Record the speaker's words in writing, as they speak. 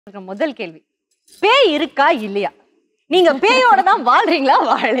முதல் கேள்வி, பேய் இருக்கா இல்லையா? நீங்க பேயோட தான் வாழ்றீங்களா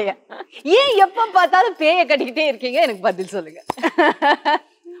வாழலையா? ஏன் எப்ப பார்த்தாலும் பேயை கட்டிக்கிட்டே இருக்கீங்க? எனக்கு பதில் சொல்லுங்க.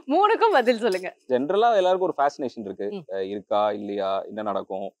 மூணுக்கும் பதில் சொல்லுங்க. ஜென்ரலா எல்லாருக்கும் ஒரு ஃபேசினேஷன் இருக்கு. இருக்கா இல்லையா, என்ன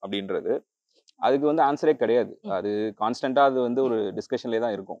நடக்கும் அப்படின்றது. அதுக்கு வந்து ஆன்சரே கிடையாது. அது கான்ஸ்டன்டா அது வந்து ஒரு டிஸ்கஷன்லேயே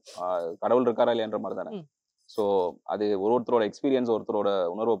தான் இருக்கும். கடவுள் இருக்காரா இல்லையான்ற மாதிரி தானே. ஸோ அது ஒருத்தரோட எக்ஸ்பீரியன்ஸ், ஒருத்தரோட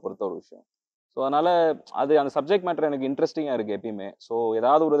உணர்வை பொறுத்த ஒரு விஷயம். ஸோ அதனால அது அந்த சப்ஜெக்ட் மேட்டர் எனக்கு இன்ட்ரெஸ்டிங்காக இருக்கு எப்பயுமே. ஸோ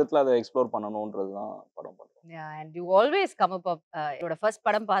ஏதாவது ஒரு விதத்தில் அதை எக்ஸ்ப்ளோர் பண்ணணுன்றது தான் படம் பண்ணுறேன். And you always come up என்னோட ஃபர்ஸ்ட்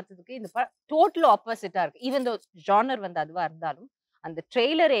படம் பார்த்ததுக்கு இந்த படம் டோட்டல் ஆப்போசிட்டா இருக்கு. ஈவன் தோ ஜானர் வந்து அதுவா இருந்தாலும் அந்த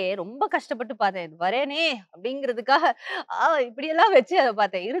ட்ரெய்லரே ரொம்ப கஷ்டப்பட்டு பார்த்தேன். இது வரேனே அப்படிங்கிறதுக்காக இப்படியெல்லாம் வச்சு அதை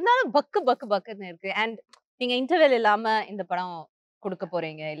பார்த்தேன். இருந்தாலும் பக்கு பக்கு பக்குன்னு இருக்கு. அண்ட் நீங்க இன்டர்வெல் இல்லாம இந்த படம் கொடுக்க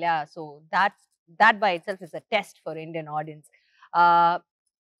போறீங்க இல்லையா? So that by itself is a test for Indian audience.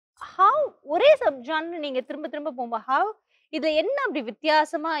 How ஒரே சப் ஜானர் நீங்க திரும்ப திரும்ப போகும்போது how இதுல என்ன அப்படி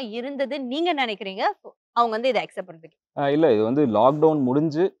வித்தியாசமா இருந்தது நீங்க நினைக்கிறீங்க அவங்க வந்து இதை அக்செப்ட் பண்றதுக்கு? இல்லை, இது வந்து லாக்டவுன்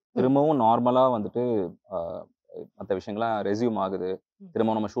முடிஞ்சு திரும்பவும் நார்மலாக வந்துட்டு மற்ற விஷயங்கள்லாம் ரெஸ்யூம் ஆகுது,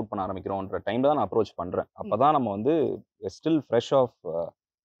 திரும்ப நம்ம ஷூட் பண்ண ஆரம்பிக்கிறோன்ற டைம்ல தான் நான் அப்ரோச் பண்ணுறேன். அப்போ தான் நம்ம வந்து still fresh of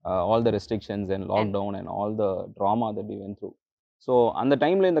all the restrictions and lockdown and all the drama that we went through. So அந்த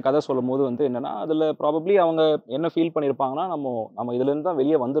டைமில் இந்த கதை சொல்லும் போது வந்து என்னென்னா, அதில் ப்ராபப்ளி அவங்க என்ன ஃபீல் பண்ணியிருப்பாங்கன்னா, நம்ம இதுலேருந்து தான்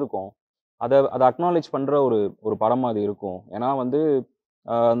வெளியே வந்திருக்கோம், அதை அக்னாலேஜ் பண்ணுற ஒரு படம் அது இருக்கும். ஏன்னா வந்து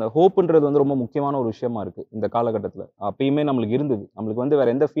அந்த ஹோப்புன்றது வந்து ரொம்ப முக்கியமான ஒரு விஷயமா இருக்குது இந்த காலகட்டத்தில். அப்பயுமே நம்மளுக்கு இருந்தது. நம்மளுக்கு வந்து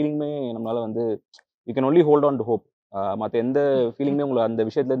வேறு எந்த ஃபீலிங்குமே நம்மளால் வந்து you can only hold on to hope. மற்ற எந்த ஃபீலிங்குமே உங்களை அந்த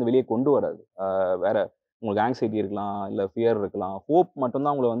விஷயத்துலேருந்து வெளியே கொண்டு வராது. வேற உங்களுக்கு ஆங்ஸைட்டி இருக்கலாம், இல்லை ஃபியர் இருக்கலாம். ஹோப்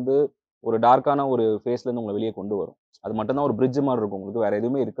மட்டும்தான் உங்களை வந்து ஒரு டார்க்கான ஒரு ஃபேஸ்லேருந்து உங்களை வெளியே கொண்டு வரும். அது மட்டும்தான் ஒரு பிரிட்ஜ் மாதிரி இருக்கும், உங்களுக்கு வேறு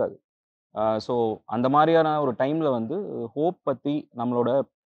எதுவுமே இருக்காது. ஸோ அந்த மாதிரியான ஒரு டைமில் வந்து ஹோப் பற்றி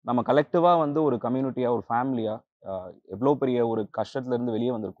நம்ம கலெக்டிவாக வந்து ஒரு கம்யூனிட்டியாக, ஒரு ஃபேமிலியாக எவ்வளோ பெரிய ஒரு கஷ்டத்துலேருந்து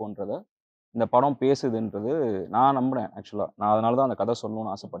வெளியே வந்திருக்கோன்றத இந்த படம் பேசுதுன்றது நான் நம்புறேன். ஆக்சுவலாக நான் அதனால தான் அந்த கதை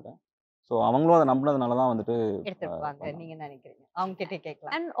சொல்லணும்னு ஆசைப்பட்டேன். ஸோ அவங்களும் அதை நம்பினதுனால தான் வந்துட்டு எடுத்துருப்பாங்க நீங்க நினைக்கிறீங்க. அவங்க கிட்டே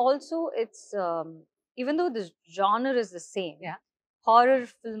கேட்கலாம். And also it's even though the genre is the same, horror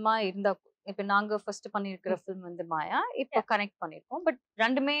film இருந்தா இப்ப நாங்க ஃபர்ஸ்ட் பண்ணிருக்கிற ஃபிலிம் வந்து மாயா, இப்ப கனெக்ட் பண்ணிருக்கோம். பட்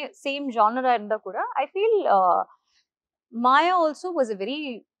ரெண்டுமே சேம் ஜானரா இருந்தா கூட I feel Maya also was a very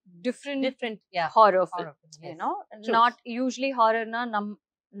different horror film, you know. Not usually horror na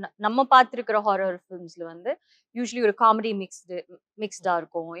நம்ம பார்த்திருக்கிற ஹாரர் ஃபிலிம்ஸ்ல வந்து யூஸ்வலி ஒரு காமெடி மிக்ஸ்டா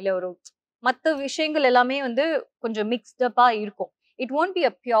இருக்கும், இல்ல ஒரு மற்ற விஷயங்கள் எல்லாமே வந்து கொஞ்சம் மிக்ஸ்டப்பா இருக்கும். It won't be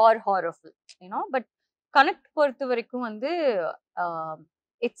a pure horror film, you know. But connect பொறுத்த வரைக்கும் வந்து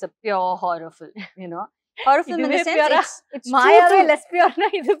it's a pure horror film, you know. Horror film in the sense it's மாயாவே less pure na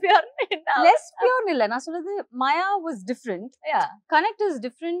இது pure na less pure இல்ல. நான் சொல்றது மாயா was different. Connect is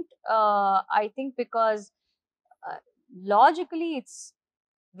different, I think, because logically it's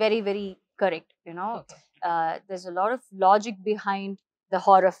very very correct, you know. There's a lot of logic behind the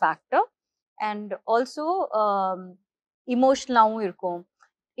horror factor, and also emotional irukum.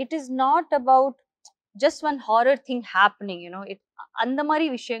 It is not about just one horror thing happening, you know. It andha mari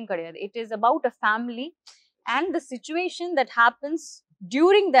vishayam kadiyadu. It is about a family and the situation that happens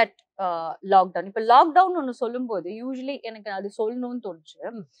during that lockdown. Ipo lockdown onu solumbodhu usually enakku adu solnonu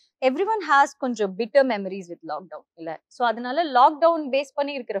thonchu. Everyone has konjam bitter memories with lockdown illa. So adanal lockdown base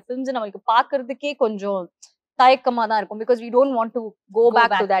panni irukra films namakku paakradhuke konjam thayakkama da irukum, because we don't want to go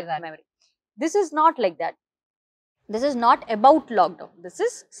back to that memory. This is not like that. This is not about lockdown. This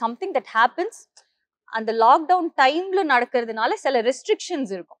is something that happens and the lockdown time la nadakradhanaala sila restrictions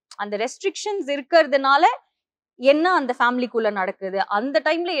irukum. And the restrictions irukradhanaala என்ன அந்த ஃபேமிலிக்குள்ள நடக்குது, அந்த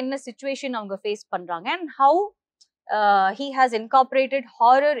டைம்ல என்ன situation அவங்க face பண்றாங்க, and how he has incorporated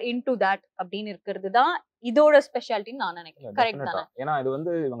horror into that அப்படின்னு இருக்கிறது தான் இதோட ஸ்பெஷாலிட்டின்னு நான் நினைக்கிறேன். கரெக்ட் தானே? ஏன்னா இது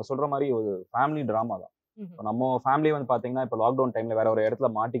வந்து இவங்க சொல்ற மாதிரி ஒரு ஃபேமிலி டிராமா தான். நம்ம ஃபேமிலி வந்து பாத்தீங்கன்னா இப்போ லாக்டவுன் டைம்ல வேற ஒரு இடத்துல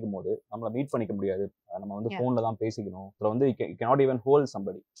மாட்டிக்கும் போது நம்மள மீட் பண்ணிக்க முடியாது, நம்ம வந்து ஃபோன்ல தான் பேசிக்கணும். இதுல வந்து you cannot even hold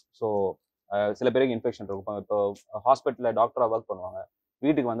somebody. So சில பேருக்கு இன்ஃபெக்ஷன் இருக்கும். இப்போ ஹாஸ்பிட்டலில் டாக்டரா ஒர்க் பண்ணுவாங்க,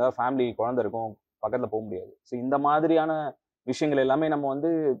 வீட்டுக்கு வந்தால் ஃபேமிலி குழந்தை இருக்கும், பக்கத்துல போக முடியாது. ஸோ இந்த மாதிரியான விஷயங்கள் எல்லாமே நம்ம வந்து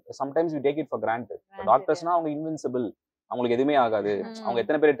sometimes we take it for granted. டாக்டர்ஸ்னா அவங்க இன்வின்சிபிள், அவங்களுக்கு எதுவுமே ஆகாது, அவங்க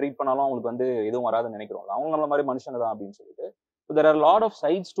எத்தனை பேரை ட்ரீட் பண்ணாலும் அவங்களுக்கு வந்து எதுவும் வராதுன்னு நினைக்கிறோம். அவங்க நம்மள மாதிரி மனுஷங்க தான் அப்படின்னு சொல்லிட்டு. So there are lot of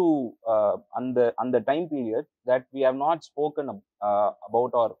sides to அந்த time period that we have not spoken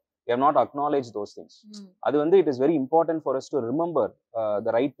about R we have not acknowledge those things. அது வந்து it is very important for us to remember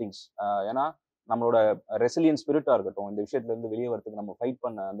the right things. ஏன்னா நம்மளோட resilient ஸ்பிரிட்டா இருக்கட்டும், இந்த விஷயத்துல இருந்து வெளியே வரதுக்கு நம்ம ஃபைட்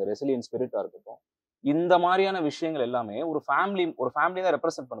பண்ண அந்த ரெசிலியன் ஸ்பிரிட்டா இருக்கட்டும், இந்த மாதிரியான விஷயங்கள் எல்லாமே ஒரு ஃபேமிலி தான்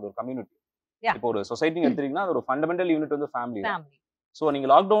ரெப்ரசென்ட் பண்ணுது, ஒரு கம்யூனிட்டி. இப்போ ஒரு சொசைட்டி எடுத்துட்டீங்கன்னா அது ஒரு ஃபண்டமெண்டல் யூனிட் வந்து ஃபேமிலி தான். ஸோ நீங்க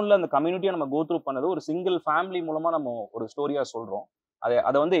லாக்டவுன்ல அந்த கம்யூனிட்டியை நம்ம கோ த்ரூ பண்ணது ஒரு சிங்கிள் ஃபேமிலி மூலமா நம்ம ஒரு ஸ்டோரியா சொல்றோம்.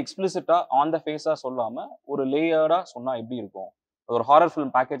 அதை வந்து எக்ஸ்பிளிசிட்டா ஆன் த ஃபேஸா சொல்லாம ஒரு லேயர்டா சொன்னா எப்படி இருக்கும், ஒரு ஹாரர்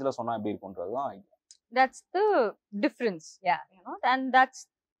ஃபிலிம் பேக்கேஜ்ல சொன்னா எப்படி இருக்கும்ன்றது தான். That's the difference. Yeah, you know, and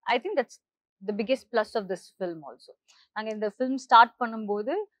I think that's the biggest plus of this film also. நாங்க இந்த film start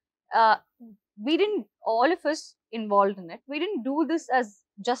பண்ணும்போது we didn't, all of us involved in it, we didn't do this as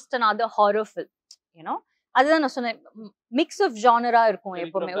just another horror film, you know. அதுதான் நான் சொன்னேன், mix of ஜானரா இருக்கும்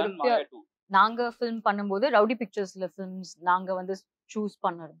எப்பவுமே. நாங்க film பண்ணும்போது ரவுடி பிக்சர்ஸ்ல ஃபிலிம்ஸ் நாங்க வந்து சூஸ்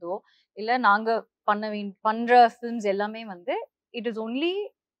பண்ணுறதோ இல்ல நாங்க பண்ற ஃபிலிம்ஸ் எல்லாமே வந்து it is only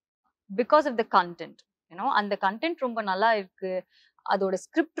because of the content, you know. அந்த கண்டென்ட் ரொம்ப நல்லா இருக்கு, அதோட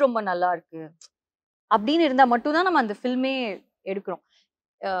ஸ்கிரிப்ட் ரொம்ப நல்லா இருக்கு அப்படின்னு இருந்தா மட்டும்தான் நம்ம அந்த ஃபில்மே எடுக்கிறோம்.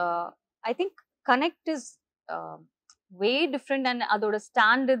 I think connect is way different and அதோட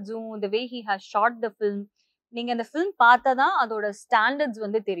ஸ்டாண்டர்ட்ஸும் த way he has shot the film, நீங்க அந்த ஃபில்ம் பார்த்தா தான் அதோட ஸ்டாண்டர்ட்ஸ்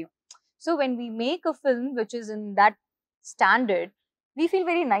வந்து தெரியும். So when we make a film which is in that standard, we feel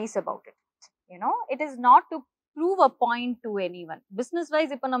very nice about it, you know. It is not to prove a point to anyone. Business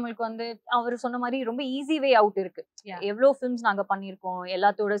wise இப்ப நம்மளுக்கு வந்து அவர் சொன்ன மாதிரி ரொம்ப easy way out இருக்கு. எவ்வளோ films நாங்க பண்ணியிருக்கோம்,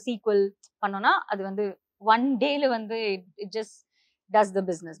 எல்லாத்தோட சீக்வல் பண்ணோம்னா அது வந்து ஒன் டேல வந்து it just does the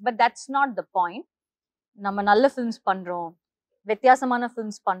business. But that's not the point. நம்ம நல்ல ஃபிலிம்ஸ் பண்றோம், வித்தியாசமான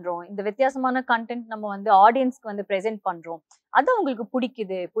ஃபிலிம்ஸ் பண்றோம், இந்த வித்தியாசமான கண்டென்ட் நம்ம வந்து ஆடியன்ஸ்க்கு வந்து ப்ரெசென்ட் பண்றோம், அது அவங்களுக்கு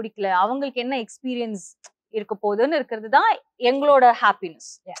பிடிக்குது பிடிக்கல, அவங்களுக்கு என்ன எக்ஸ்பீரியன்ஸ் இருக்க போகுதுன்னு இருக்கிறது தான் எங்களோட happiness.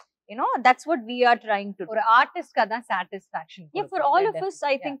 You know, that's what we are trying to do. ஒரு ஆர்டிஸ்ட்க்கு அதான் satisfaction. Yeah, for all of us,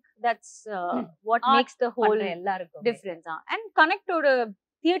 I think that's what makes the whole எல்லாருக்கும் difference. And connect ஓட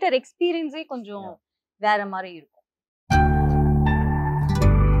தியேட்டர் எக்ஸ்பீரியன்ஸே கொஞ்சம் வேற மாதிரி இருக்கும்.